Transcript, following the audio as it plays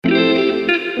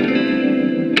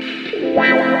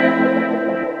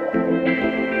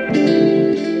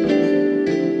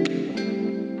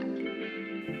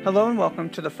Hello and welcome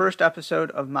to the first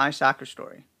episode of My Soccer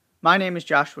Story. My name is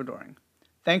Joshua Doring.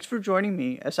 Thanks for joining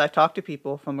me as I talk to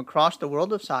people from across the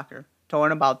world of soccer to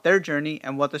learn about their journey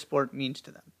and what the sport means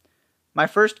to them. My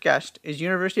first guest is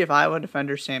University of Iowa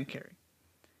defender Sam Cary.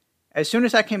 As soon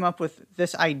as I came up with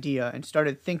this idea and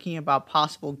started thinking about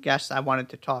possible guests I wanted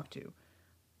to talk to,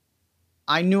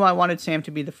 I knew I wanted Sam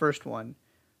to be the first one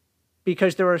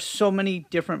because there are so many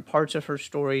different parts of her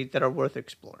story that are worth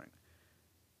exploring.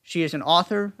 She is an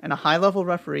author and a high-level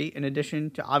referee in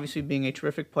addition to obviously being a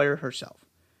terrific player herself.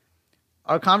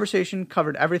 Our conversation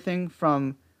covered everything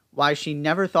from why she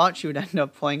never thought she would end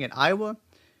up playing at Iowa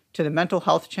to the mental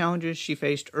health challenges she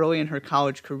faced early in her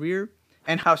college career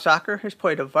and how soccer has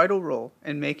played a vital role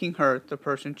in making her the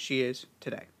person she is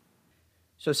today.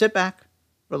 So sit back,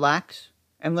 relax,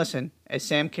 and listen as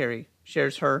Sam Cary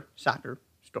shares her soccer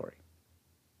story.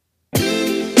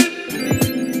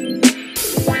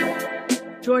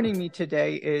 Joining me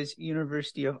today is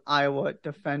University of Iowa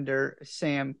defender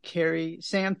Sam Cary.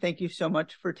 Sam, thank you so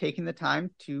much for taking the time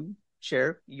to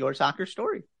share your soccer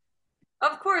story.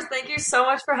 Of course. Thank you so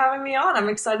much for having me on. I'm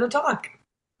excited to talk.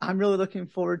 I'm really looking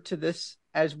forward to this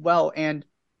as well. And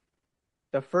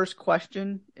the first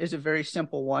question is a very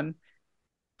simple one.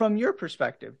 From your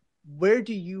perspective, where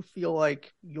do you feel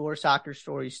like your soccer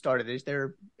story started? Is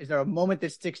there a moment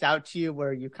that sticks out to you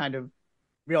where you kind of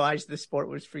realized the sport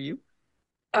was for you?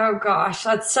 Oh gosh,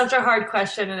 that's such a hard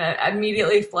question, and it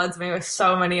immediately floods me with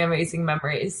so many amazing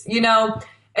memories.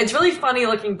 It's really funny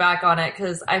looking back on it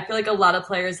because I feel like a lot of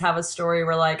players have a story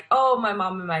where like, oh, my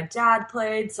mom and my dad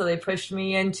played, so they pushed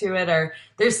me into it, or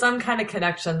there's some kind of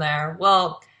connection there.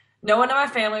 Well, no one in my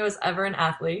family was ever an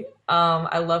athlete.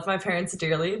 I love my parents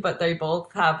dearly, but they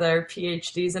both have their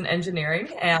PhDs in engineering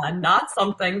and not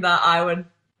something that I would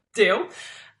do.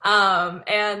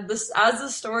 And this, as the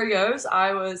story goes,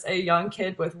 I was a young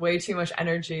kid with way too much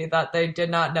energy that they did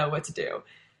not know what to do.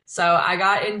 So I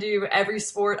got into every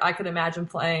sport I could imagine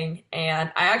playing,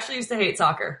 and I actually used to hate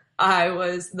soccer. I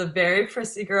was the very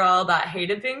prissy girl that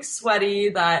hated being sweaty,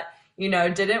 that,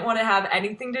 didn't want to have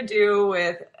anything to do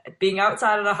with being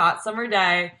outside on a hot summer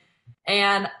day.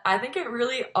 And I think it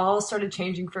really all started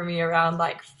changing for me around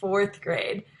like fourth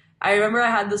grade. I remember I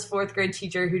had this fourth grade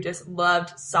teacher who just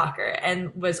loved soccer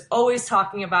and was always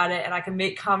talking about it, and I could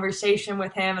make conversation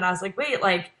with him. And I was like, wait,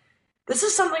 like, this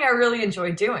is something I really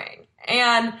enjoy doing.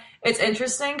 And it's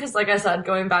interesting because, like I said,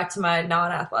 going back to my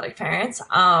non-athletic parents,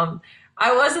 I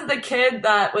wasn't the kid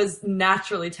that was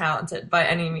naturally talented by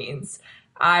any means.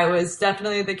 I was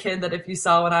definitely the kid that if you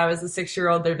saw when I was a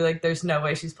 6-year-old, they'd be like, there's no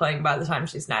way she's playing by the time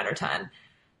she's 9 or 10.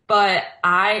 But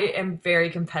I am very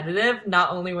competitive,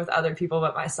 not only with other people,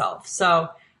 but myself. So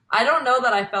I don't know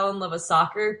that I fell in love with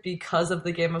soccer because of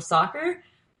the game of soccer,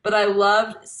 but I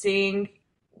loved seeing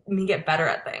me get better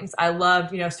at things. I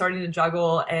loved, starting to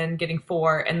juggle and getting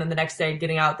 4, and then the next day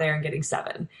getting out there and getting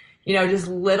 7. Just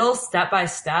little step by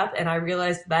step. And I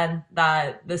realized then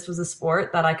that this was a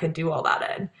sport that I could do all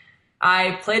that in.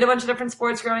 I played a bunch of different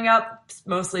sports growing up,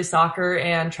 mostly soccer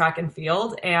and track and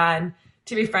field. And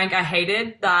to be frank, I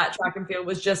hated that track and field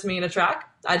was just me in a track.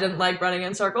 I didn't like running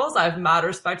in circles. I have mad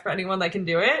respect for anyone that can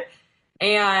do it.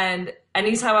 And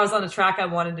anytime I was on a track, I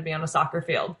wanted to be on a soccer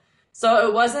field. So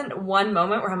it wasn't one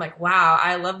moment where I'm like, wow,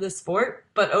 I love this sport.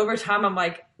 But over time, I'm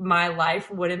like, my life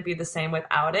wouldn't be the same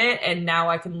without it. And now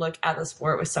I can look at the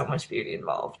sport with so much beauty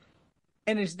involved.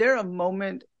 And is there a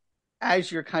moment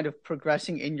as you're kind of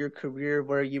progressing in your career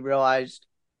where you realized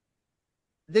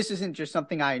this isn't just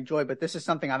something I enjoy, but this is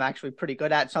something I'm actually pretty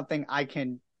good at, something I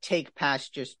can take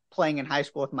past just playing in high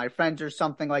school with my friends or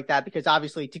something like that? Because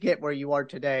obviously to get where you are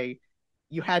today,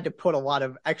 you had to put a lot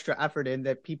of extra effort in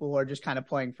that people who are just kind of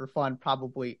playing for fun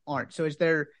probably aren't. So is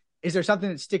there something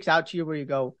that sticks out to you where you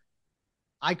go,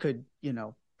 I could,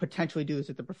 potentially do this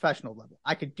at the professional level.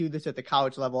 I could do this at the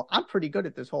college level. I'm pretty good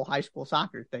at this whole high school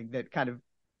soccer thing that kind of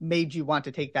made you want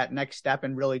to take that next step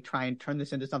and really try and turn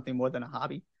this into something more than a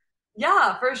hobby?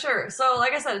 Yeah, for sure. So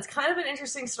like I said, it's kind of an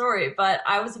interesting story, but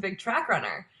I was a big track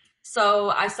runner. So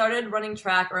I started running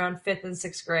track around 5th and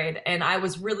 6th grade, and I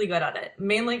was really good at it,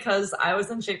 mainly because I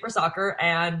was in shape for soccer,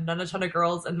 and not a ton of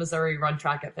girls in Missouri run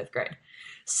track at 5th grade.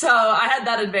 So I had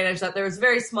that advantage that there was a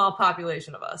very small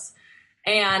population of us.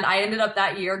 And I ended up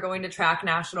that year going to track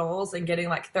nationals and getting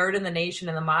like 3rd in the nation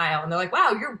in the mile. And they're like,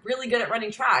 wow, you're really good at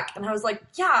running track. And I was like,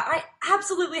 yeah, I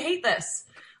absolutely hate this.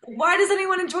 Why does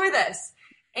anyone enjoy this?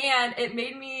 And it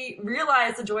made me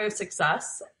realize the joy of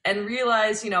success and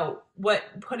realize, what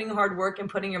putting hard work and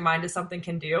putting your mind to something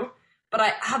can do. But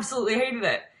I absolutely hated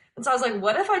it. And so I was like,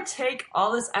 what if I take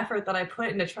all this effort that I put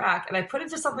into track and I put it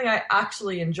to something I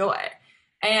actually enjoy?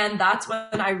 And that's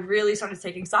when I really started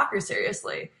taking soccer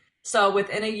seriously. So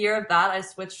within a year of that, I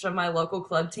switched from my local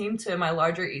club team to my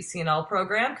larger ECNL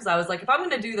program because I was like, if I'm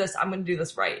going to do this, I'm going to do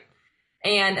this right.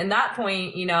 And at that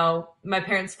point, my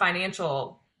parents'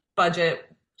 financial budget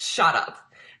shot up.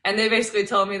 And they basically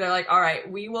told me, they're like, all right,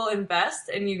 we will invest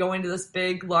and you go into this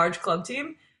big, large club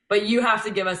team, but you have to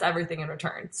give us everything in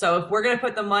return. So if we're going to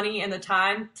put the money and the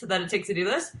time that it takes to do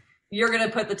this, you're going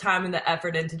to put the time and the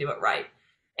effort in to do it right.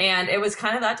 And it was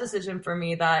kind of that decision for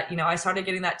me that, I started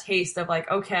getting that taste of like,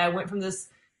 okay, I went from this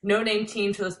no name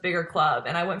team to this bigger club.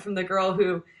 And I went from the girl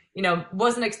who,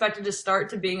 wasn't expected to start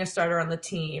to being a starter on the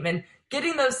team. And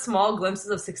getting those small glimpses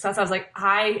of success, I was like,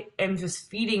 I am just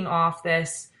feeding off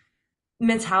this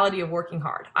mentality of working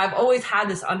hard. I've always had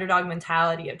this underdog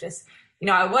mentality of just,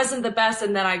 I wasn't the best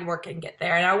and then I work and get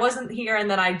there. And I wasn't here and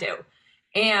then I do.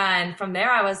 And from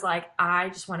there, I was like, I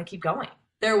just want to keep going.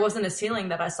 There wasn't a ceiling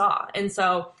that I saw. And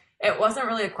so it wasn't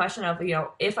really a question of,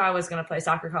 if I was going to play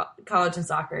soccer, college and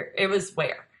soccer, it was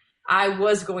where. I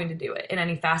was going to do it in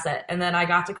any facet. And then I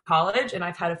got to college and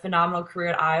I've had a phenomenal career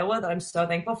at Iowa that I'm so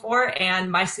thankful for.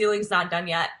 And my ceiling's not done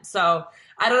yet. So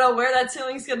I don't know where that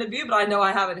ceiling's going to be, but I know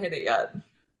I haven't hit it yet.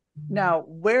 Now,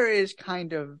 where is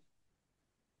kind of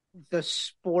the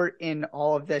sport in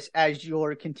all of this as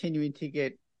you're continuing to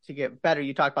get better?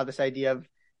 You talk about this idea of,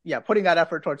 putting that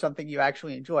effort towards something you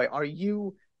actually enjoy.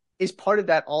 Is part of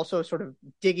that also sort of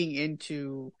digging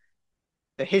into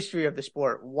the history of the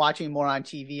sport, watching more on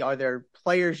TV? Are there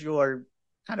players you're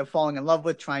kind of falling in love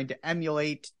with, trying to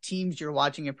emulate, teams you're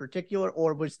watching in particular?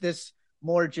 Or was this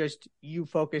more just you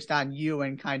focused on you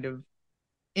and kind of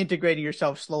integrating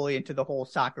yourself slowly into the whole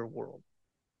soccer world?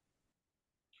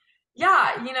 Yeah,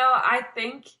 I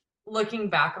think looking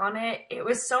back on it, it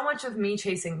was so much of me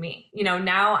chasing me.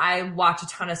 Now I watch a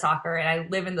ton of soccer and I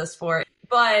live in the sport,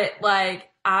 but like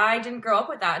I didn't grow up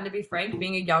with that. And to be frank,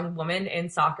 being a young woman in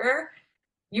soccer,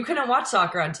 you couldn't watch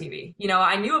soccer on TV.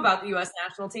 I knew about the US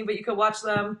national team, but you could watch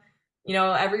them,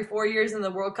 every 4 years in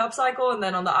the World Cup cycle. And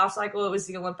then on the off cycle, it was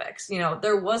the Olympics.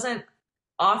 There wasn't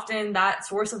often that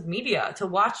source of media to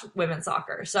watch women's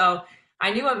soccer. So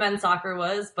I knew what men's soccer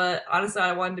was, but honestly,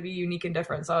 I wanted to be unique and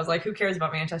different. So I was like, who cares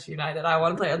about Manchester United? I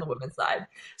want to play on the women's side.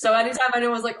 So anytime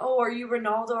anyone was like, oh, are you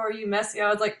Ronaldo? Are you Messi?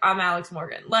 I was like, I'm Alex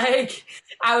Morgan. Like,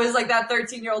 I was like that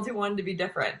 13-year-old who wanted to be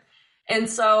different. And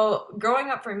so growing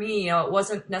up for me, it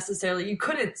wasn't necessarily, you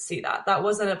couldn't see that. That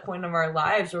wasn't a point of our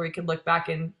lives where we could look back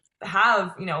and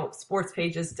have, sports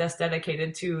pages just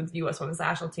dedicated to the U.S. women's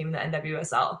national team, the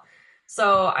NWSL.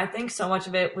 So I think so much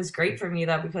of it was great for me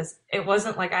though, because it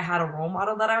wasn't like I had a role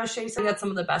model that I was chasing. That's some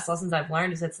of the best lessons I've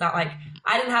learned is it's not like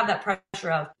I didn't have that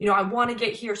pressure of, I want to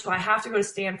get here, so I have to go to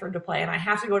Stanford to play and I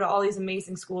have to go to all these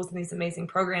amazing schools and these amazing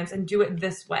programs and do it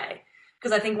this way.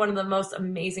 Because I think one of the most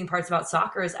amazing parts about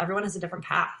soccer is everyone has a different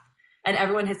path and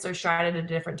everyone hits their stride at a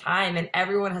different time and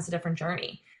everyone has a different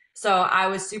journey. So I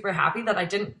was super happy that I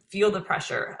didn't feel the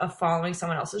pressure of following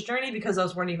someone else's journey because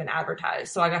those weren't even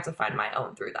advertised. So I got to find my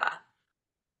own through that.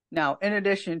 Now, in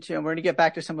addition to, and we're going to get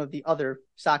back to some of the other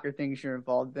soccer things you're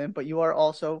involved in, but you are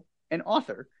also an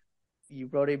author. You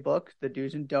wrote a book, The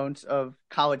Do's and Don'ts of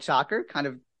College Soccer, kind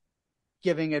of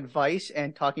giving advice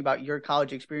and talking about your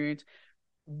college experience.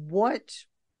 What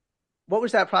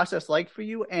was that process like for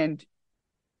you? And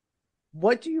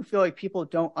what do you feel like people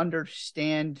don't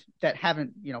understand that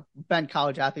haven't, been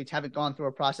college athletes, haven't gone through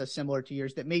a process similar to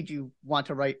yours that made you want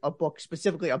to write a book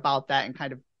specifically about that and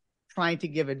kind of trying to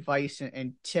give advice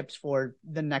and tips for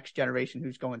the next generation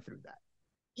who's going through that?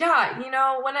 Yeah,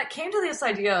 when it came to this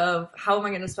idea of how am I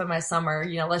going to spend my summer,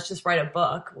 let's just write a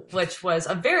book, which was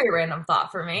a very random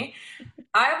thought for me.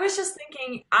 I was just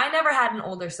thinking, I never had an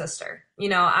older sister.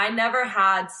 I never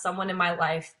had someone in my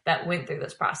life that went through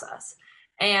this process.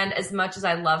 And as much as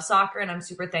I love soccer and I'm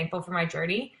super thankful for my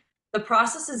journey, the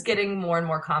process is getting more and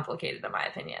more complicated, in my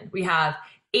opinion. We have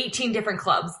 18 different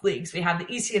clubs, leagues. We have the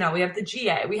ECNL, we have the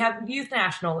GA, we have Youth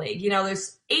National League.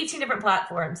 There's 18 different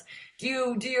platforms. Do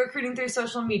you do your recruiting through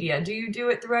social media? Do you do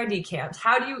it through ID camps?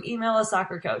 How do you email a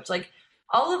soccer coach? Like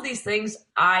all of these things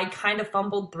I kind of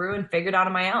fumbled through and figured out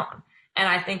on my own. And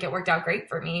I think it worked out great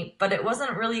for me, but it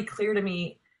wasn't really clear to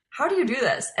me, how do you do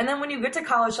this? And then when you get to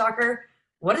college soccer,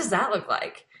 what does that look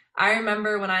like? I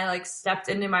remember when I stepped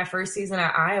into my first season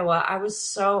at Iowa, I was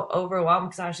so overwhelmed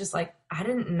because I was just like, I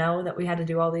didn't know that we had to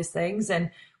do all these things.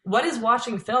 And what is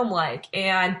watching film like?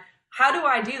 And how do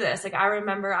I do this? I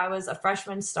remember I was a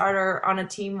freshman starter on a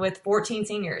team with 14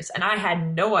 seniors and I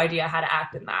had no idea how to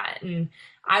act in that. And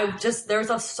there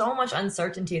was so much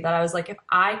uncertainty that I was like, if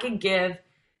I could give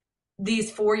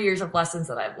these 4 years of lessons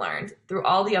that I've learned through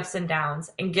all the ups and downs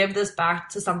and give this back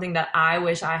to something that I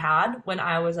wish I had when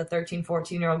I was a 13,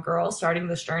 14-year-old girl starting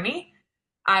this journey,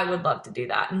 I would love to do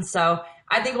that. And so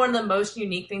I think one of the most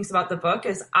unique things about the book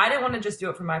is I didn't want to just do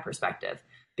it from my perspective.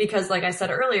 Because, like I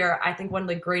said earlier, I think one of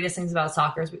the greatest things about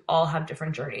soccer is we all have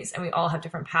different journeys and we all have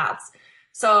different paths.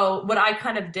 So, what I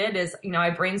kind of did is,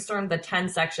 I brainstormed the 10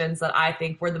 sections that I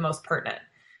think were the most pertinent.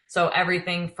 So,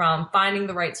 everything from finding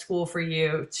the right school for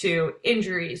you to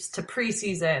injuries to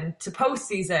preseason to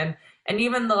postseason. And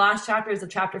even the last chapter is a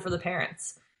chapter for the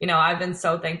parents. I've been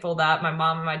so thankful that my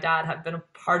mom and my dad have been a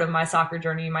part of my soccer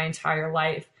journey my entire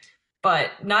life. But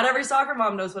not every soccer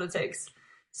mom knows what it takes.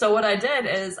 So what I did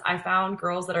is I found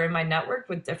girls that are in my network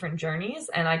with different journeys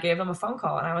and I gave them a phone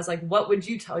call and I was like, what would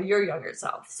you tell your younger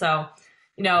self? So,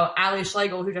 Ali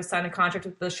Schlegel, who just signed a contract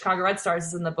with the Chicago Red Stars,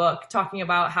 is in the book talking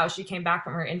about how she came back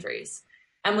from her injuries.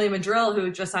 Emily Madrill,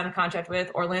 who just signed a contract with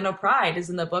Orlando Pride, is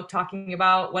in the book talking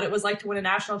about what it was like to win a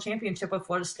national championship with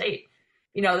Florida State.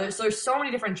 There's so many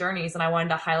different journeys and I wanted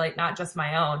to highlight not just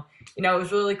my own. It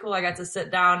was really cool. I got to sit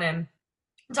down and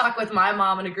talk with my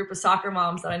mom and a group of soccer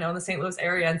moms that I know in the St. Louis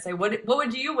area and say, what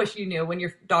would you wish you knew when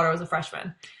your daughter was a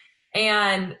freshman?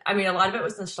 And I mean, a lot of it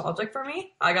was nostalgic for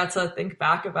me. I got to think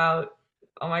back about,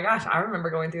 oh my gosh, I remember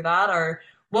going through that, or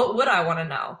what would I want to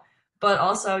know? But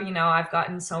also, I've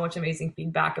gotten so much amazing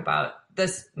feedback about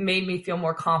this made me feel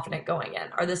more confident going in,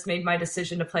 or this made my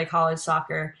decision to play college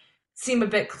soccer seem a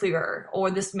bit clearer, or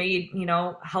this made,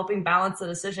 helping balance the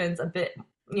decisions a bit,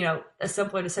 a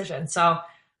simpler decision. So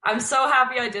I'm so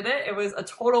happy I did it. It was a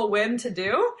total win to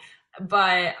do,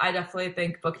 but I definitely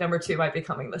think book number 2 might be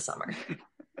coming this summer.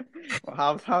 Well,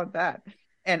 how about that?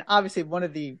 And obviously, one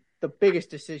of the biggest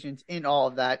decisions in all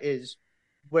of that is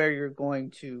where you're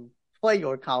going to play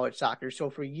your college soccer. So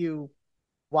for you,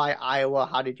 why Iowa?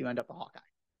 How did you end up a Hawkeye?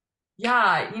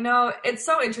 Yeah, it's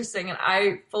so interesting. And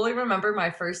I fully remember my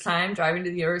first time driving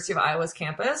to the University of Iowa's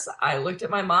campus. I looked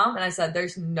at my mom and I said,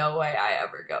 there's no way I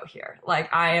ever go here.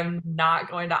 Like, I am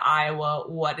not going to Iowa.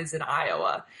 What is in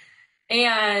Iowa?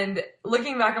 And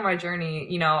looking back on my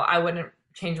journey, I wouldn't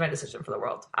change my decision for the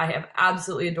world. I have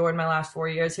absolutely adored my last 4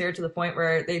 years here to the point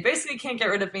where they basically can't get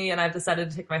rid of me. And I've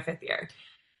decided to take my 5th year.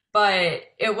 But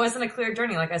it wasn't a clear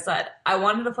journey. Like I said, I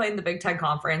wanted to play in the Big Ten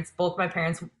Conference. Both my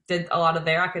parents did a lot of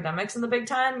their academics in the Big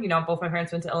Ten. Both my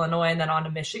parents went to Illinois and then on to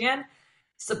Michigan.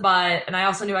 And I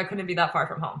also knew I couldn't be that far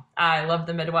from home. I love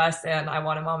the Midwest and I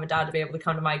wanted mom and dad to be able to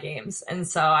come to my games. And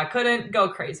so I couldn't go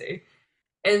crazy.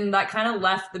 And that kind of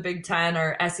left the Big Ten,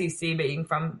 or SEC, being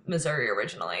from Missouri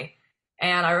originally.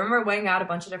 And I remember weighing out a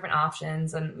bunch of different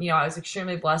options. And, I was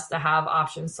extremely blessed to have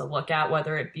options to look at,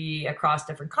 whether it be across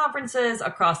different conferences,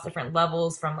 across different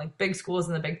levels, from like big schools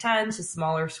in the Big Ten to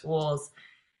smaller schools.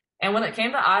 And when it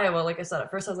came to Iowa, like I said,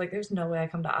 at first I was like, there's no way I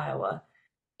come to Iowa.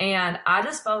 And I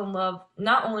just fell in love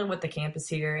not only with the campus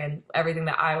here and everything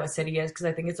that Iowa City is, because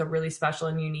I think it's a really special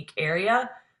and unique area,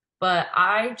 but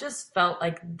I just felt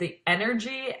like the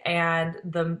energy and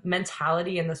the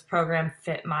mentality in this program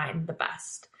fit mine the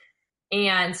best.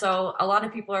 And so a lot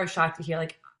of people are shocked to hear,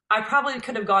 like, I probably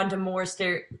could have gone to more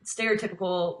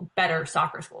stereotypical, better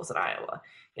soccer schools in Iowa.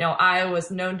 Iowa was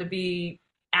known to be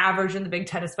average in the Big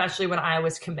Ten, especially when I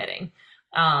was committing.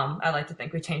 I like to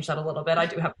think we changed that a little bit. I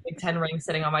do have a Big Ten ring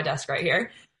sitting on my desk right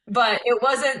here. But it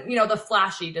wasn't, the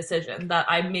flashy decision that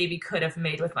I maybe could have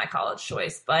made with my college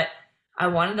choice. But I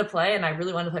wanted to play, and I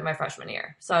really wanted to play my freshman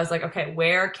year. So I was like, okay,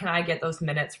 where can I get those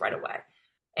minutes right away?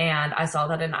 And I saw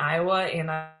that in Iowa,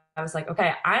 and I was like,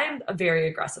 okay, I'm a very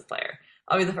aggressive player.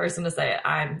 I'll be the first one to say it.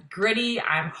 I'm gritty.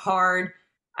 I'm hard.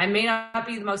 I may not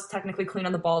be the most technically clean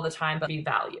on the ball all the time, but be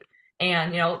valued.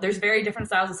 And, there's very different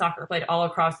styles of soccer played all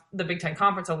across the Big Ten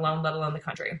Conference alone, let alone the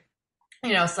country.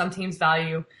 Some teams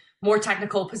value more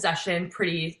technical possession,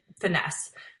 pretty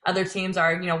finesse. Other teams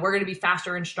are, we're going to be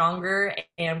faster and stronger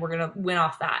and we're going to win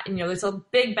off that. And, there's a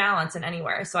big balance in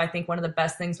anywhere. So I think one of the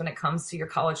best things when it comes to your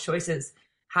college choices,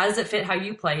 how does it fit how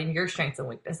you play and your strengths and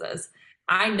weaknesses?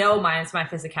 I know mine's my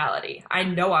physicality. I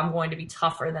know I'm going to be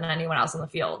tougher than anyone else on the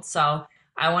field. So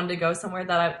I wanted to go somewhere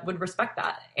that I would respect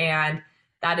that. And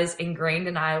that is ingrained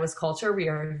in Iowa's culture. We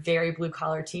are a very blue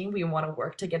collar team. We want to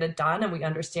work to get it done. And we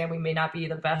understand we may not be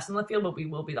the best on the field, but we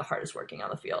will be the hardest working on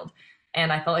the field.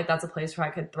 And I felt like that's a place where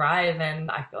I could thrive. And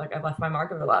I feel like I've left my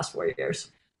mark over the last 4 years.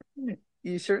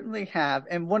 You certainly have.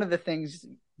 And one of the things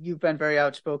you've been very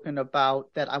outspoken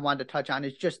about that I wanted to touch on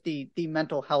is just the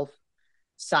mental health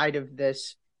side of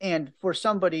this. And for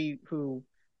somebody who,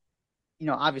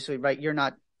 obviously, right, you're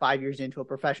not 5 years into a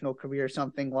professional career or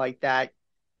something like that.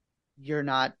 You're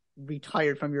not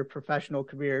retired from your professional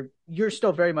career. You're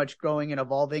still very much growing and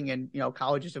evolving. And,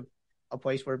 college is a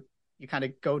place where you kind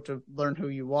of go to learn who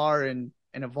you are and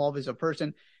evolve as a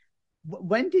person.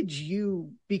 When did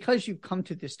you, because you've come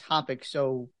to this topic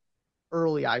so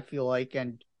early, I feel like,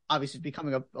 and obviously it's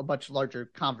becoming a much larger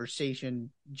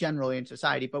conversation generally in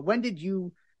society. But when did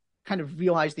you kind of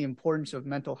realize the importance of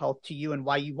mental health to you and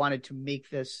why you wanted to make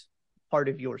this part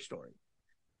of your story?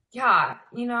 Yeah,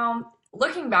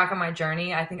 looking back on my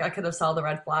journey, I think I could have saw the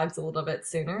red flags a little bit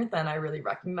sooner than I really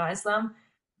recognized them.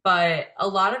 But a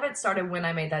lot of it started when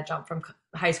I made that jump from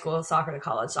high school soccer to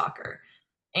college soccer.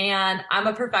 And I'm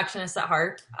a perfectionist at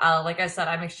heart. Like I said,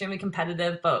 I'm extremely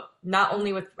competitive, but not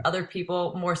only with other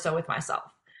people, more so with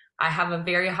myself. I have a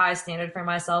very high standard for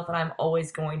myself, and I'm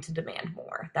always going to demand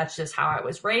more. That's just how I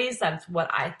was raised. That's what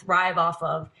I thrive off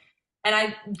of. And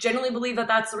I genuinely believe that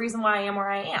that's the reason why I am where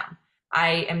I am.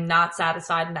 I am not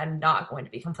satisfied and I'm not going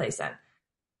to be complacent.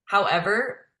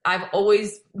 However, I've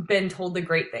always been told the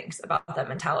great things about that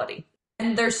mentality.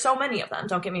 And there's so many of them,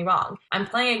 don't get me wrong. I'm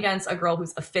playing against a girl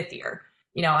who's a fifth year.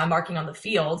 I'm marking on the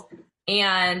field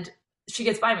and she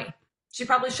gets by me. She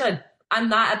probably should. I'm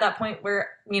not at that point where,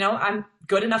 I'm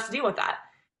good enough to deal with that.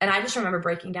 And I just remember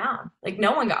breaking down. Like,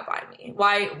 no one got by me.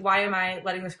 Why am I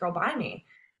letting this girl by me?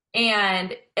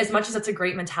 And as much as it's a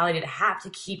great mentality to have to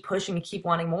keep pushing and keep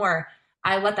wanting more,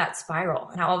 I let that spiral.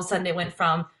 And all of a sudden it went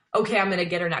from, okay, I'm going to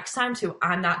get her next time to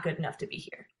I'm not good enough to be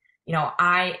here.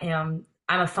 I'm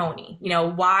a phony.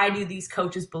 Why do these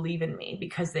coaches believe in me?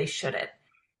 Because they shouldn't.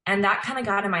 And that kind of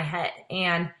got in my head.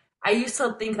 And I used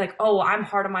to think like, oh, I'm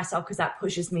hard on myself because that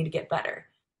pushes me to get better.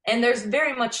 And there's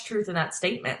very much truth in that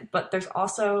statement, but there's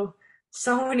also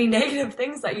so many negative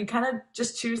things that you kind of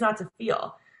just choose not to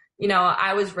feel.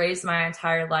 I was raised my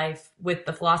entire life with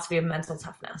the philosophy of mental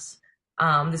toughness.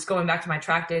 This going back to my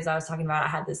track days I was talking about, I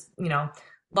had this,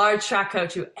 large track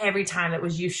coach who every time it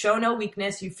was, you show no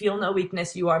weakness, you feel no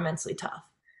weakness, you are mentally tough.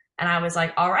 And I was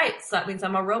like, all right, so that means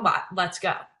I'm a robot. Let's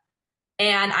go.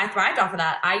 And I thrived off of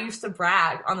that. I used to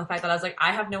brag on the fact that I was like,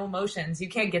 I have no emotions. You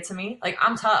can't get to me. Like,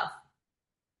 I'm tough.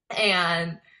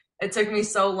 And it took me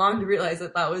so long to realize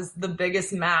that that was the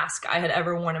biggest mask I had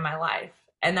ever worn in my life.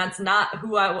 And that's not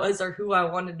who I was or who I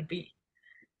wanted to be.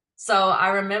 So I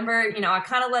remember, I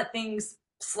kind of let things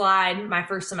slide my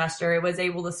first semester. It was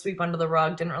able to sweep under the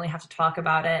rug, didn't really have to talk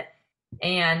about it.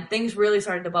 And things really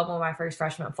started to bubble in my first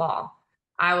freshman fall.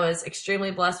 I was extremely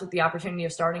blessed with the opportunity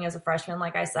of starting as a freshman,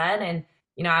 like I said. And,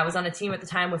 I was on a team at the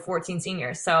time with 14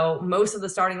 seniors. So most of the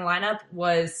starting lineup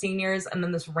was seniors and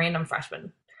then this random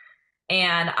freshman.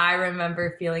 And I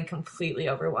remember feeling completely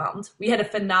overwhelmed. We had a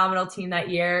phenomenal team that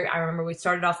year. I remember we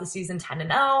started off the season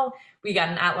 10-0. We got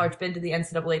an at-large bid to the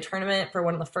NCAA tournament for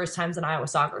one of the first times in Iowa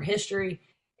soccer history.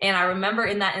 And I remember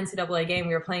in that NCAA game,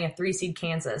 we were playing a 3-seed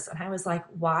Kansas. And I was like,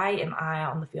 why am I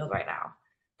on the field right now?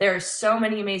 There are so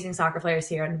many amazing soccer players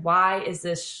here. And why is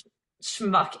this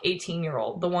schmuck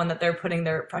 18-year-old the one that they're putting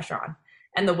their pressure on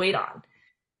and the weight on?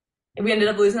 And we ended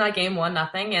up losing that game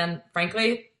 1-0. And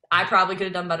frankly, I probably could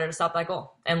have done better to stop that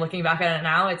goal. And looking back at it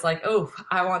now, it's like, oh,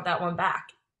 I want that one back.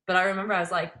 But I remember I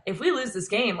was like, if we lose this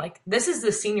game, like, this is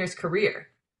the senior's career.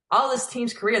 All this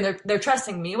team's career, and they're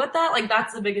trusting me with that. Like,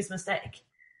 that's the biggest mistake.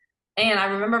 And I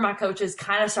remember my coaches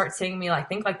kind of start seeing me like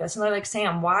think like this. And they're like,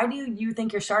 Sam, why do you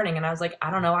think you're starting? And I was like,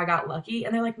 I don't know. I got lucky.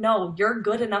 And they're like, no, you're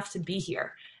good enough to be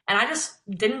here. And I just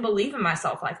didn't believe in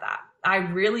myself like that. I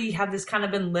really have this kind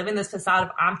of been living this facade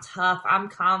of I'm tough, I'm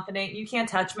confident, you can't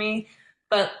touch me.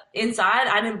 But inside,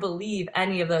 I didn't believe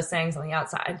any of those things on the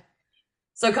outside.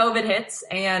 So COVID hits,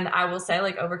 and I will say,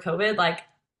 like, over COVID, like,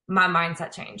 my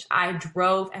mindset changed. I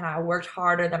drove and I worked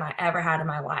harder than I ever had in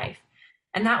my life.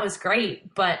 And that was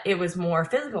great, but it was more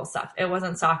physical stuff. It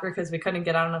wasn't soccer because we couldn't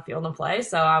get out on the field and play.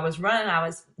 So I was running, I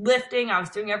was lifting, I was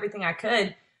doing everything I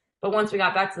could. But once we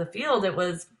got back to the field, it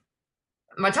was,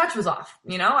 my touch was off.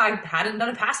 I hadn't done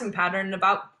a passing pattern in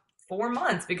about 4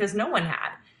 months because no one had.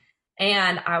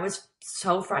 And I was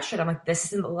so frustrated. I'm like, this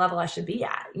isn't the level I should be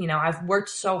at. I've worked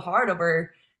so hard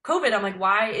over COVID. I'm like,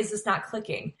 why is this not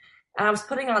clicking? And I was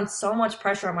putting on so much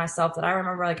pressure on myself that I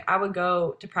remember, like, I would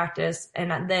go to practice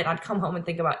and then I'd come home and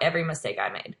think about every mistake I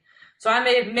made. So I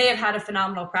may have had a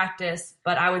phenomenal practice,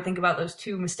 but I would think about those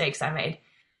 2 mistakes I made.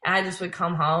 And I just would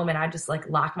come home and I'd just like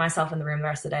lock myself in the room the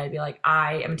rest of the day and be like,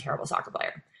 I am a terrible soccer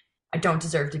player. I don't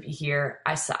deserve to be here.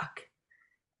 I suck.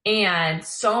 And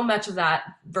so much of that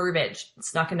verbiage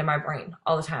snuck into my brain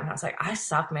all the time. And I was like, I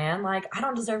suck, man. Like, I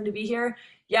don't deserve to be here.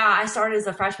 Yeah, I started as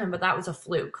a freshman, but that was a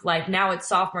fluke. Like, now it's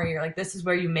sophomore year. Like, this is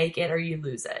where you make it or you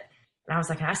lose it. And I was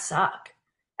like, I suck.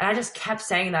 And I just kept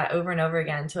saying that over and over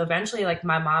again until eventually, like,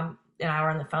 my mom and I were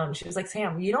on the phone. She was like,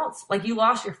 Sam, you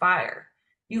lost your fire.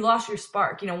 You lost your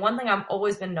spark. One thing I've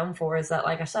always been known for is that,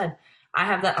 like I said, I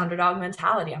have that underdog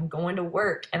mentality. I'm going to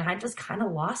work. And I just kind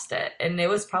of lost it. And it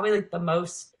was probably like the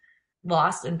most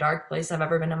lost and dark place I've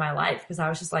ever been in my life because I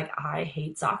was just like, I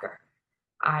hate soccer.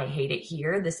 I hate it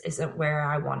here. This isn't where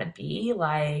I want to be.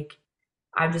 Like,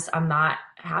 I'm not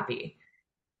happy.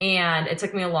 And it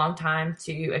took me a long time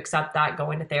to accept that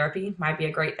going to therapy might be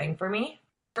a great thing for me.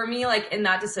 For me, like in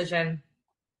that decision,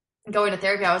 going to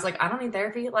therapy, I was like, I don't need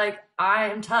therapy. Like, I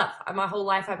am tough. My whole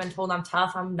life, I've been told I'm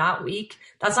tough. I'm not weak.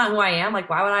 That's not who I am. Like,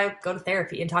 why would I go to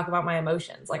therapy and talk about my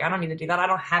emotions? Like, I don't need to do that. I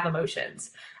don't have emotions.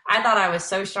 I thought I was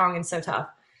so strong and so tough.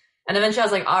 And eventually I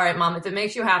was like, all right, mom, if it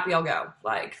makes you happy, I'll go.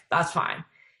 Like, that's fine.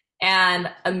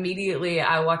 And immediately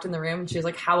I walked in the room and she was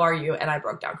like, how are you? And I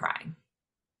broke down crying.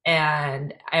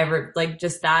 And I ever, like,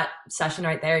 just that session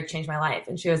right there changed my life.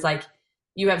 And she was like,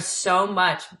 you have so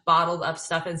much bottled up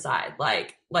stuff inside.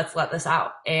 Like, let's let this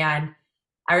out. And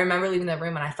I remember leaving the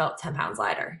room and I felt 10 pounds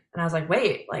lighter. And I was like,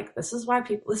 wait, like, this is why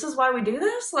we do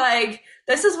this? Like,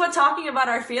 this is what talking about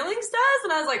our feelings does?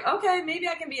 And I was like, okay, maybe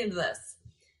I can be into this.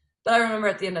 But I remember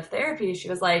at the end of therapy, she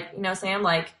was like, Sam,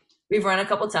 like, we've run a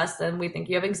couple tests and we think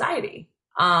you have anxiety.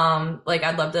 Like,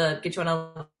 I'd love to get you on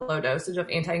a low dosage of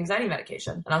anti-anxiety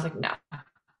medication. And I was like, no,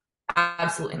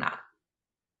 absolutely not.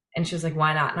 And she was like,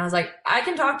 why not? And I was like, I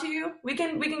can talk to you. We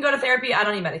can go to therapy. I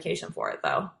don't need medication for it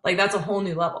though. Like, that's a whole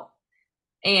new level.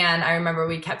 And I remember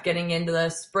we kept getting into the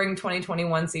spring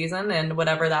 2021 season and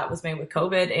whatever that was made with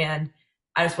COVID. And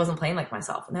I just wasn't playing like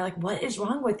myself. And they're like, what is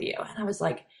wrong with you? And I was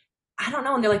like, I don't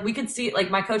know. And they're like, we could see, like,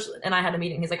 my coach and I had a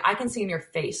meeting. He's like, I can see in your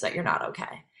face that you're not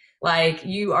okay. Like,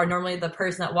 you are normally the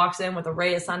person that walks in with a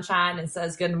ray of sunshine and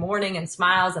says good morning and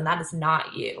smiles, and that is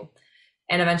not you.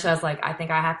 And eventually I was like, I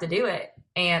think I have to do it.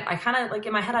 And I kind of, like,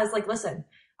 in my head, I was like, listen,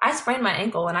 I sprained my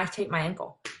ankle and I taped my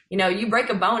ankle. You break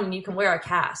a bone and you can wear a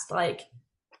cast. Like,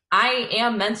 I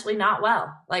am mentally not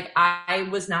well. Like, I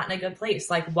was not in a good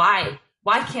place. Like, why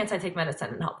can't I take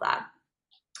medicine and help that?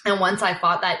 And once I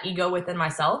fought that ego within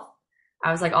myself,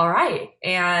 I was like, all right.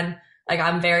 And like,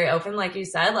 I'm very open, like you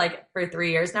said, like, for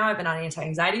 3 years now, I've been on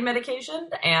anti-anxiety medication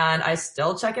and I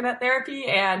still check in at therapy.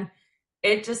 And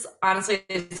it just, honestly,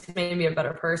 it's made me a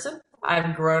better person.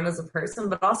 I've grown as a person,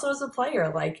 but also as a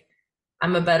player. Like,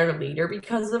 I'm a better leader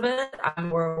because of it. I'm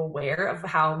more aware of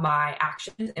how my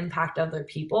actions impact other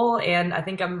people. And I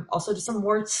think I'm also just a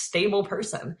more stable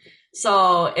person.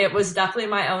 So it was definitely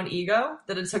my own ego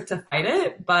that it took to fight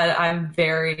it, but I'm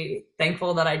very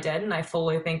thankful that I did. And I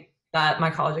fully think that my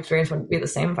college experience wouldn't be the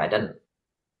same if I didn't.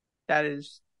 That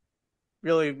is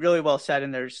really, really well said.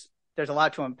 And there's a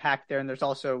lot to unpack there. And there's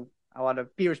also, I want to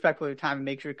be respectful of your time and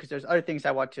make sure, because there's other things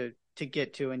I want to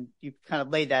get to, and you kind of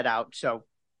laid that out. So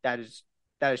that is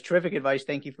terrific advice.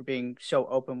 Thank you for being so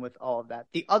open with all of that.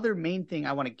 The other main thing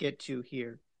I want to get to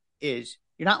here is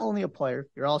you're not only a player,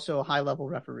 you're also a high-level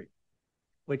referee,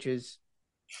 which is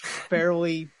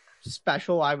fairly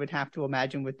special, I would have to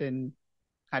imagine, within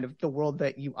kind of the world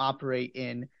that you operate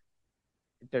in.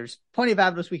 There's plenty of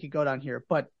avenues we could go down here,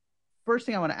 but first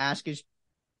thing I want to ask is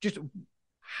just,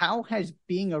 how has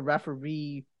being a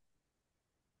referee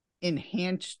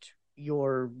enhanced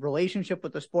your relationship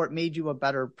with the sport, made you a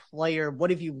better player? What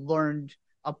have you learned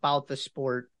about the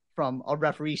sport from a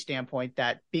referee standpoint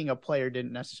that being a player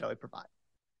didn't necessarily provide?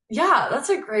 Yeah, that's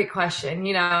a great question.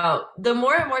 The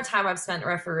more and more time I've spent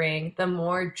refereeing, the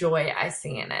more joy I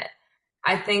see in it.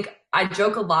 I think I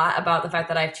joke a lot about the fact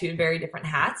that I have two very different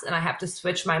hats and I have to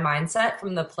switch my mindset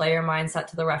from the player mindset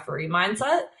to the referee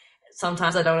mindset.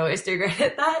 Sometimes I don't always do great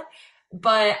at that.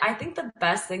 But I think the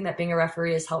best thing that being a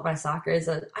referee has helped my soccer is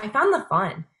that I found the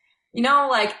fun.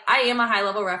 Like, I am a high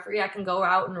level referee. I can go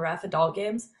out and ref adult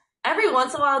games. Every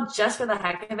once in a while, just for the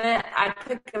heck of it, I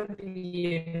pick up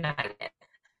United.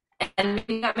 And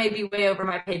maybe that may be way over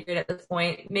my pay grade at this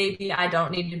point. Maybe I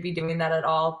don't need to be doing that at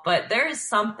all. But there is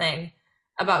something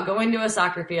about going to a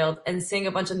soccer field and seeing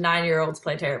a bunch of 9-year-olds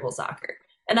play terrible soccer.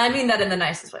 And I mean that in the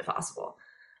nicest way possible.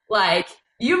 Like,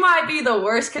 you might be the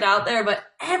worst kid out there, but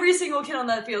every single kid on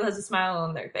that field has a smile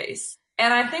on their face.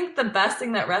 And I think the best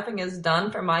thing that reffing has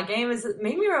done for my game is it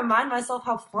made me remind myself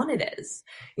how fun it is.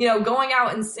 Going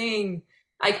out and seeing,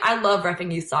 like, I love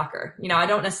reffing youth soccer. I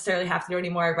don't necessarily have to do it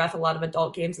anymore. I ref a lot of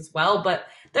adult games as well, but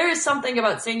there is something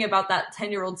about seeing about that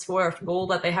 10-year-old score a goal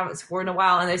that they haven't scored in a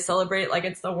while and they celebrate it like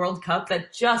it's the World Cup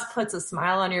that just puts a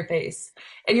smile on your face.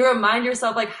 And you remind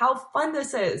yourself, like, how fun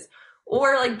this is.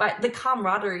 Or, like, by the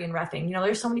camaraderie in reffing.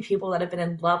 There's so many people that have been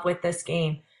in love with this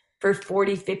game for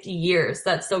 40, 50 years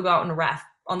that still go out and ref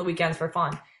on the weekends for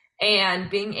fun. And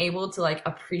being able to, like,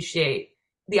 appreciate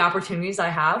the opportunities I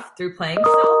have through playing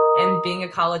still and being a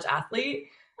college athlete,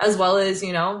 as well as,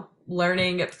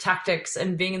 learning tactics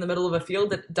and being in the middle of a field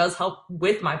that does help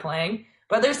with my playing.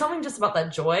 But there's something just about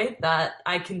that joy that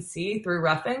I can see through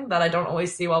reffing that I don't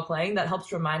always see while playing that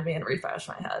helps remind me and refresh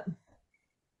my head.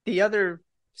 The other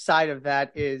side of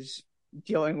that is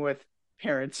dealing with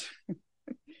parents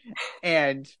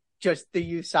and just the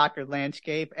youth soccer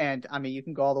landscape. And I mean, you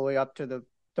can go all the way up to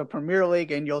the Premier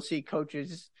League, and you'll see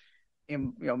coaches,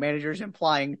 managers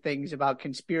implying things about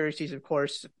conspiracies. Of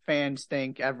course, fans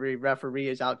think every referee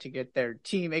is out to get their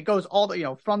team. It goes all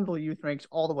from the youth ranks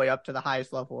all the way up to the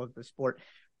highest level of the sport.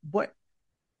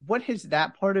 What has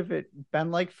that part of it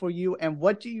been like for you, and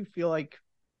what do you feel like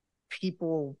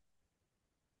people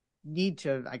need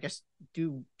to, I guess,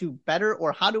 do better,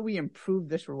 or how do we improve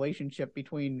this relationship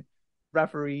between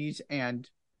referees and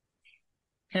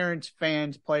parents,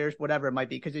 fans, players, whatever it might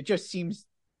be? Because it just seems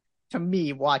to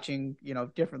me, watching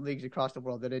different leagues across the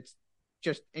world, that it's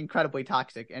just incredibly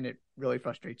toxic, and it really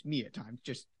frustrates me at times,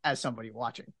 just as somebody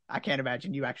watching. I can't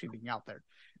imagine you actually being out there.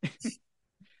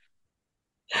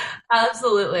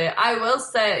 Absolutely. I will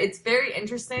say it's very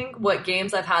interesting what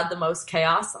games I've had the most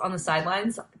chaos on the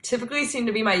sidelines typically seem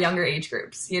to be my younger age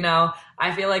groups.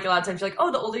 I feel like a lot of times you're like, oh,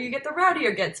 the older you get, the rowdier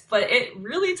it gets. But it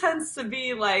really tends to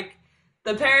be like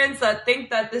the parents that think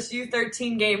that this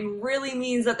U13 game really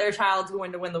means that their child's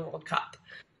going to win the World Cup.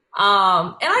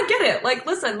 And I get it. Like,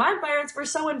 listen, my parents were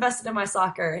so invested in my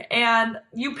soccer, and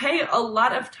you pay a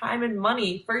lot of time and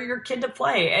money for your kid to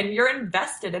play, and you're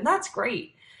invested, and that's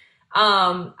great.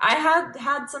 I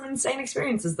had some insane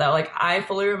experiences though. Like, I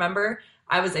fully remember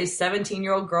I was a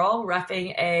 17-year-old girl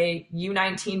reffing a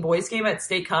U19 boys game at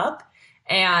State Cup,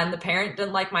 and the parent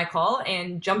didn't like my call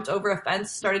and jumped over a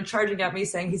fence, started charging at me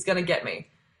saying he's going to get me.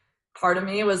 Part of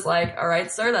me was like, all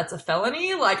right, sir, that's a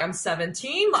felony. Like, I'm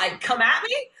 17, like, come at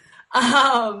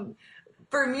me.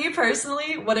 For me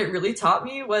personally, what it really taught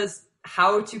me was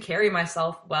how to carry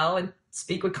myself well and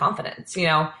speak with confidence.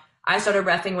 I started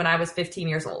reffing when I was 15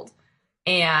 years old.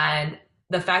 And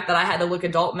the fact that I had to look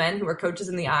adult men who were coaches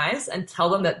in the eyes and tell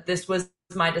them that this was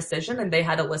my decision and they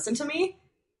had to listen to me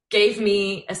gave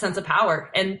me a sense of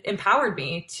power and empowered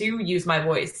me to use my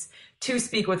voice, to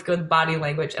speak with good body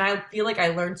language. And I feel like I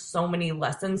learned so many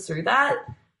lessons through that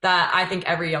I think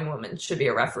every young woman should be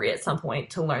a referee at some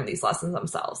point to learn these lessons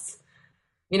themselves.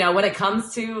 When it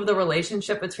comes to the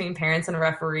relationship between parents and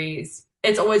referees,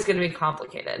 it's always going to be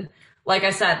complicated. Like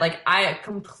I said, like, I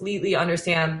completely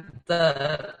understand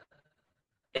the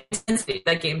intensity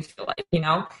that games feel like,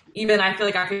 even I feel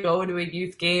like I could go to a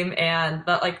youth game and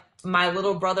that, like, my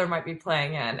little brother might be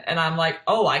playing in, and I'm like,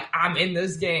 oh, like, I'm in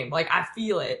this game. Like, I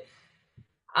feel it.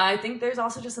 I think there's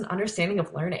also just an understanding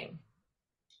of learning.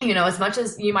 As much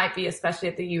as you might be, especially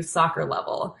at the youth soccer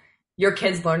level, your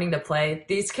kid's learning to play,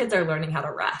 these kids are learning how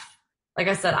to ref. Like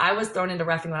I said, I was thrown into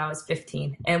reffing when I was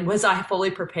 15. And was I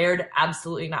fully prepared?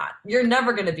 Absolutely not. You're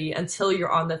never going to be until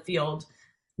you're on the field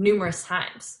numerous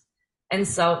times. And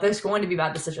so there's going to be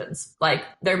bad decisions. Like,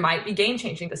 there might be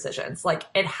game-changing decisions. Like,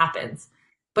 it happens.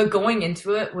 But going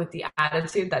into it with the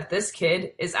attitude that this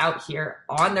kid is out here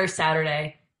on their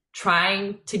Saturday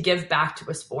trying to give back to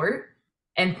a sport,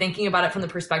 and thinking about it from the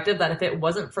perspective that if it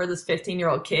wasn't for this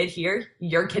 15-year-old kid here,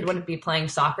 your kid wouldn't be playing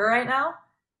soccer right now,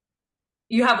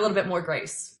 you have a little bit more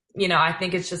grace. I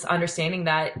think it's just understanding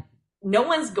that no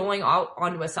one's going out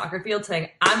onto a soccer field saying,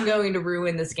 I'm going to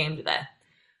ruin this game today.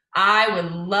 I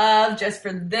would love, just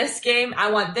for this game,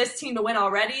 I want this team to win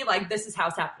already. Like, this is how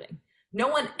it's happening. No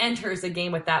one enters a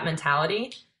game with that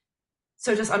mentality.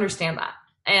 So just understand that.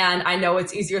 And I know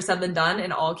it's easier said than done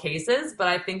in all cases, but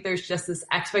I think there's just this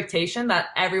expectation that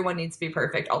everyone needs to be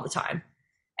perfect all the time.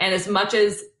 And as much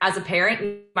as a parent,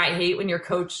 you might hate when your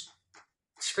coach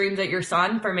screams at your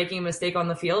son for making a mistake on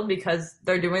the field because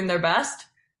they're doing their best,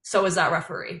 so is that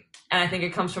referee. And I think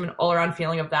it comes from an all-around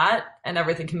feeling of that, and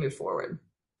everything can move forward.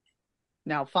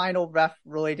 Now, final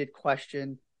ref-related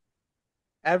question.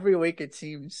 Every week, it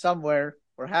seems somewhere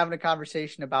we're having a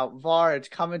conversation about VAR. It's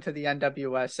coming to the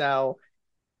NWSL.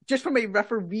 Just from a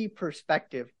referee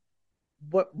perspective,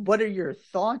 what are your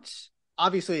thoughts?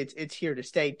 Obviously, it's here to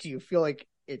stay. Do you feel like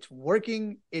it's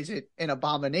working? Is it an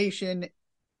abomination?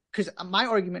 Because my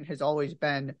argument has always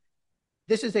been,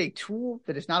 this is a tool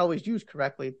that is not always used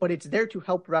correctly, but it's there to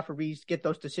help referees get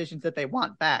those decisions that they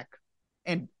want back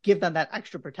and give them that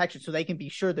extra protection so they can be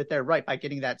sure that they're right by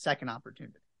getting that second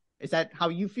opportunity. Is that how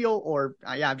you feel? Or,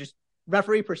 just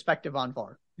referee perspective on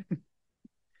VAR?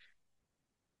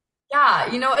 Yeah,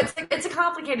 it's a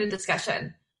complicated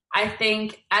discussion. I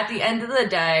think at the end of the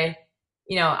day,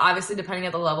 obviously depending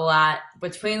at the level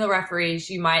between the referees,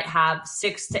 you might have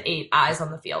 6 to 8 eyes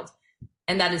on the field.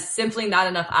 And that is simply not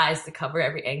enough eyes to cover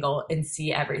every angle and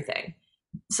see everything.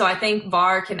 So I think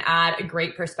VAR can add a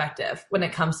great perspective when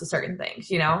it comes to certain things.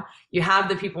 You have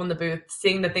the people in the booth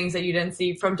seeing the things that you didn't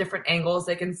see from different angles.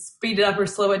 They can speed it up or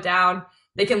slow it down.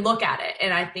 They can look at it.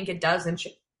 And I think it does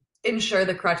ensure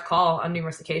the correct call on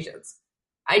numerous occasions.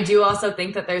 I do also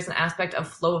think that there's an aspect of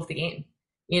flow of the game,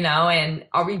 and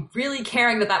are we really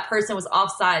caring that that person was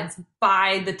offsides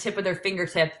by the tip of their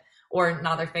fingertip, or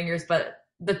not their fingers, but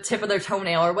the tip of their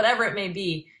toenail or whatever it may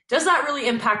be? Does that really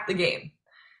impact the game?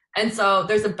 And so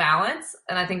there's a balance,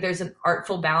 and I think there's an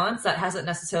artful balance that hasn't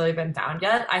necessarily been found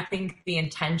yet. I think the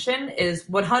intention is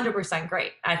 100%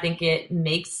 great. I think it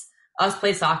makes us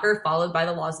play soccer followed by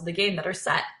the laws of the game that are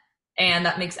set, and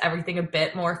that makes everything a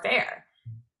bit more fair.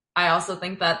 I also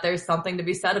think that there's something to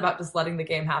be said about just letting the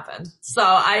game happen. So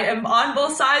I am on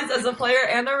both sides as a player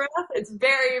and a ref. It's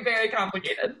very, very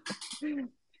complicated.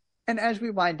 And as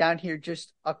we wind down here,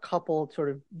 just a couple sort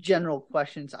of general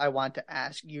questions I want to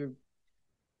ask you.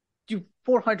 Do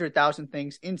 400,000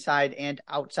 things inside and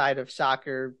outside of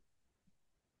soccer,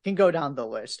 can go down the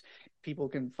list. People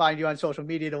can find you on social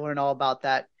media to learn all about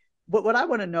that. But what I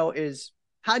want to know is,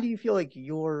 how do you feel like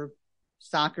your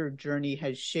soccer journey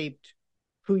has shaped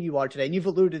who you are today? And you've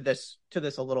alluded to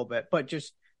this a little bit, but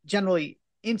just generally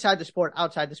inside the sport,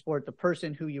 outside the sport, the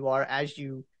person who you are as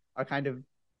you are kind of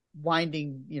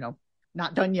winding,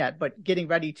 not done yet, but getting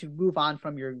ready to move on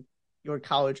from your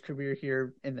college career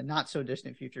here in the not so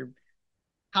distant future.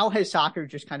 How has soccer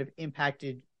just kind of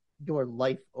impacted your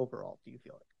life overall, do you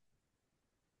feel like?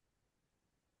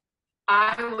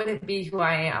 I wouldn't be who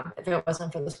I am if it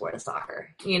wasn't for the sport of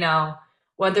soccer.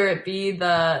 Whether it be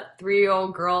the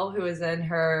 3-year-old girl who is in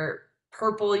her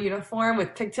purple uniform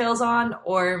with pigtails on,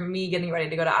 or me getting ready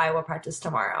to go to Iowa practice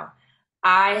tomorrow.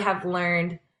 I have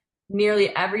learned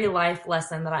nearly every life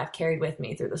lesson that I've carried with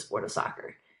me through the sport of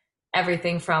soccer.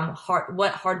 Everything from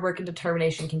what hard work and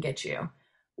determination can get you,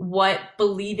 what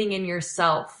believing in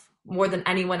yourself more than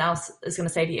anyone else is going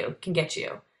to say to you can get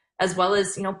you, as well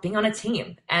as, being on a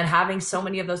team and having so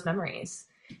many of those memories.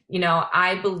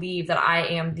 I believe that I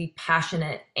am the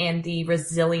passionate and the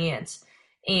resilient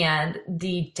and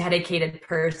the dedicated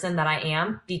person that I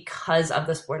am because of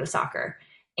the sport of soccer.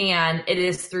 And it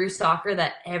is through soccer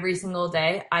that every single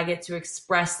day I get to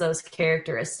express those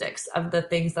characteristics of the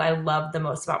things that I love the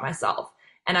most about myself.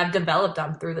 And I've developed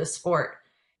them through this sport.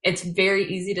 It's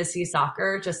very easy to see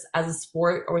soccer just as a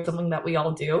sport or something that we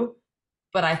all do.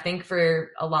 But I think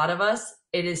for a lot of us,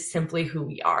 it is simply who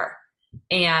we are.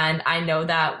 And I know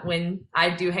that when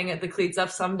I do hang the cleats up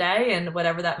someday and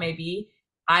whatever that may be,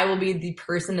 I will be the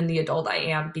person and the adult I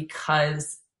am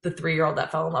because the 3-year-old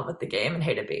that fell in love with the game and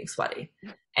hated being sweaty.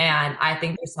 And I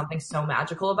think there's something so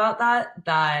magical about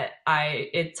that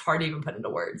it's hard to even put into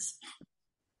words.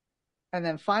 And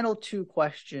then final 2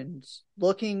 questions.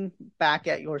 Looking back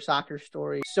at your soccer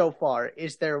story so far,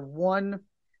 is there one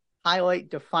highlight,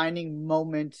 defining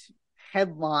moment,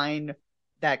 headline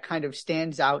that kind of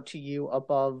stands out to you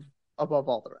above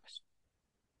all the rest?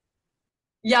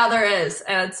 Yeah, there is.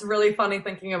 And it's really funny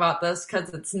thinking about this because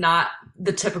it's not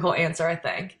the typical answer, I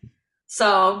think.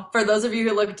 So for those of you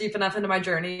who look deep enough into my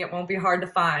journey, it won't be hard to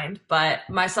find. But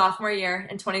my sophomore year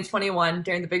in 2021,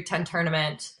 during the Big Ten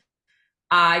tournament,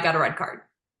 I got a red card.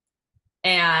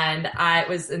 And I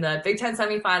was in the Big Ten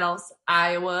semifinals.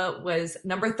 Iowa was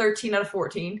number 13 out of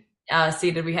 14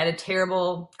 seeded. We had a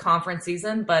terrible conference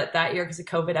season, but that year, because of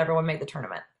COVID, everyone made the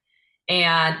tournament.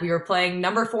 And we were playing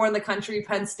number 4 in the country,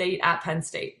 Penn State, at Penn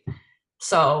State.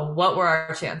 So what were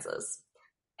our chances?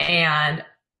 And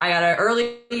I got an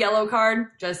early yellow card,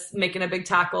 just making a big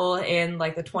tackle in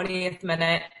like the 20th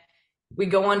minute. We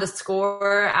go on to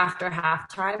score after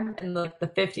halftime. In the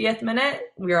 50th minute,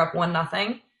 we were up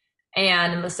 1-0.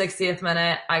 And in the 60th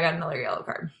minute, I got another yellow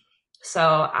card. So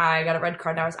I got a red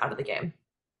card and I was out of the game.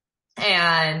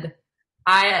 And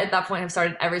I, at that point, have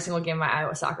started every single game of my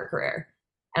Iowa soccer career.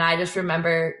 And I just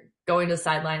remember going to the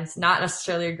sidelines, not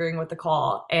necessarily agreeing with the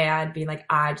call and being like,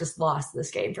 I just lost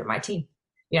this game for my team.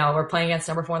 We're playing against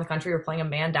number 4 in the country. We're playing a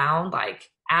man down, like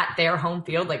at their home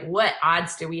field. Like, what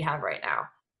odds do we have right now?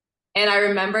 And I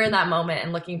remember in that moment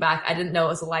and looking back, I didn't know it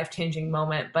was a life-changing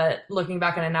moment, but looking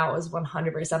back on it now, it was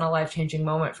 100% a life-changing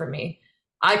moment for me.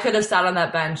 I could have sat on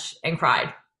that bench and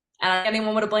cried, and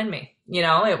anyone would have blamed me.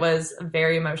 It was a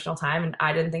very emotional time, and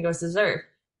I didn't think it was deserved.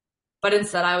 But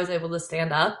instead, I was able to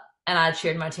stand up, and I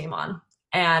cheered my team on.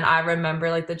 And I remember,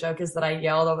 like, the joke is that I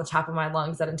yelled on the top of my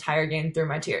lungs that entire game through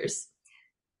my tears.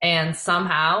 And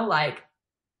somehow, like,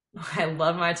 I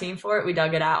love my team for it. We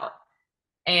dug it out.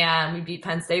 And we beat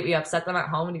Penn State. We upset them at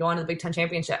home and go on to the Big Ten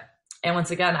championship. And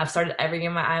once again, I've started every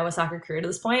game of my Iowa soccer career to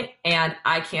this point, and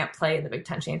I can't play in the Big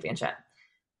Ten championship.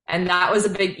 And that was a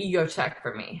big ego check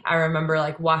for me. I remember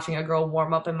like watching a girl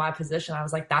warm up in my position. I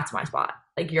was like, that's my spot.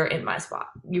 Like, you're in my spot.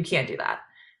 You can't do that.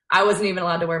 I wasn't even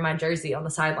allowed to wear my jersey on the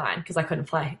sideline because I couldn't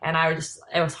play. And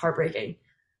it was heartbreaking.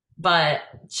 But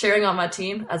cheering on my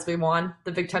team as we won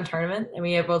the Big Ten tournament and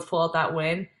we were able to pull out that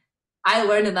win, I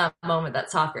learned in that moment that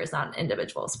soccer is not an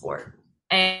individual sport.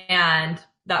 And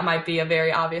that might be a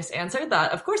very obvious answer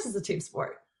that, of course, it's a team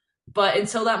sport. But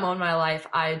until that moment in my life,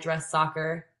 I addressed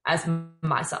soccer as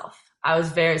myself. I was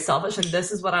very selfish, and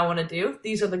this is what I want to do.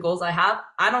 These are the goals I have.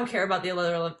 I don't care about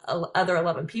the other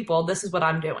 11 people. This is what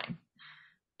I'm doing.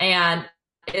 And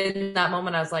in that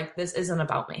moment, I was like, this isn't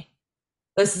about me.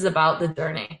 This is about the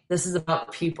journey. This is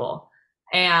about people.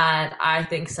 And I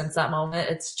think since that moment,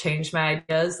 it's changed my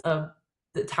ideas of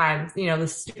the times, the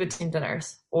stupid team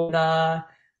dinners or the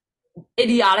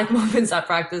idiotic moments at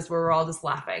practice where we're all just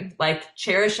laughing, like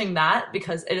cherishing that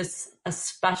because it is a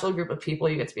special group of people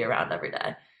you get to be around every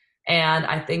day. And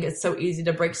I think it's so easy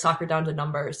to break soccer down to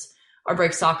numbers or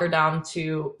break soccer down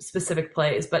to specific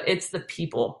plays, but it's the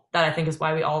people that I think is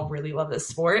why we all really love this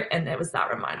sport. And it was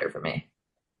that reminder for me.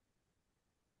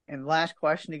 And last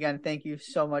question again, thank you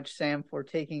so much, Sam, for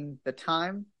taking the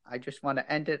time. I just want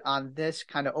to end it on this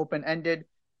kind of open-ended.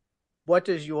 What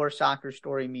does your soccer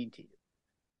story mean to you?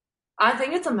 I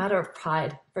think it's a matter of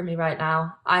pride for me right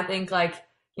now. I think I've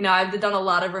done a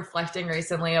lot of reflecting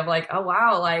recently of like, oh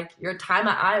wow, like your time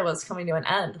at Iowa is coming to an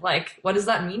end. Like, what does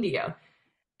that mean to you?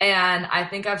 And I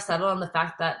think I've settled on the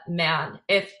fact that, man,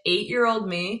 if 8-year-old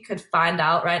me could find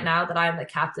out right now that I'm the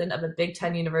captain of a Big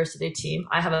Ten university team,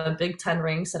 I have a Big Ten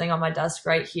ring sitting on my desk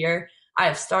right here. I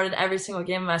have started every single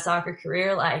game of my soccer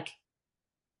career. Like,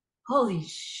 holy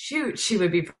shoot, she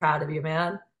would be proud of you,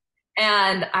 man.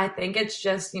 And I think it's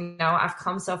just, I've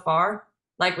come so far.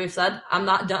 Like we've said, I'm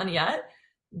not done yet,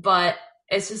 but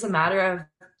it's just a matter of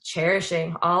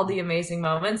cherishing all the amazing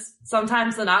moments,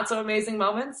 sometimes the not so amazing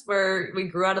moments where we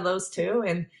grew out of those too.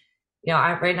 And,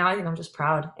 right now I think I'm just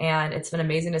proud, and it's been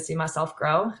amazing to see myself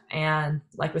grow. And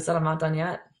like we said, I'm not done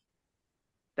yet.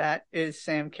 That is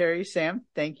Sam Cary. Sam,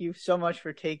 thank you so much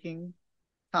for taking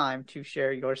time to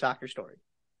share your soccer story.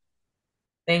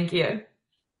 Thank you.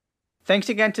 Thanks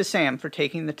again to Sam for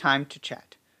taking the time to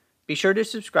chat. Be sure to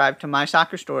subscribe to My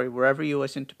Soccer Story wherever you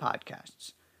listen to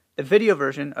podcasts. The video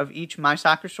version of each My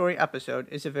Soccer Story episode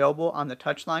is available on the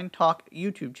Touchline Talk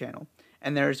YouTube channel,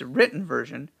 and there is a written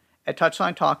version at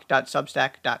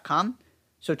touchlinetalk.substack.com,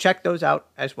 so check those out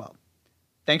as well.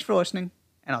 Thanks for listening,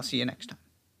 and I'll see you next time.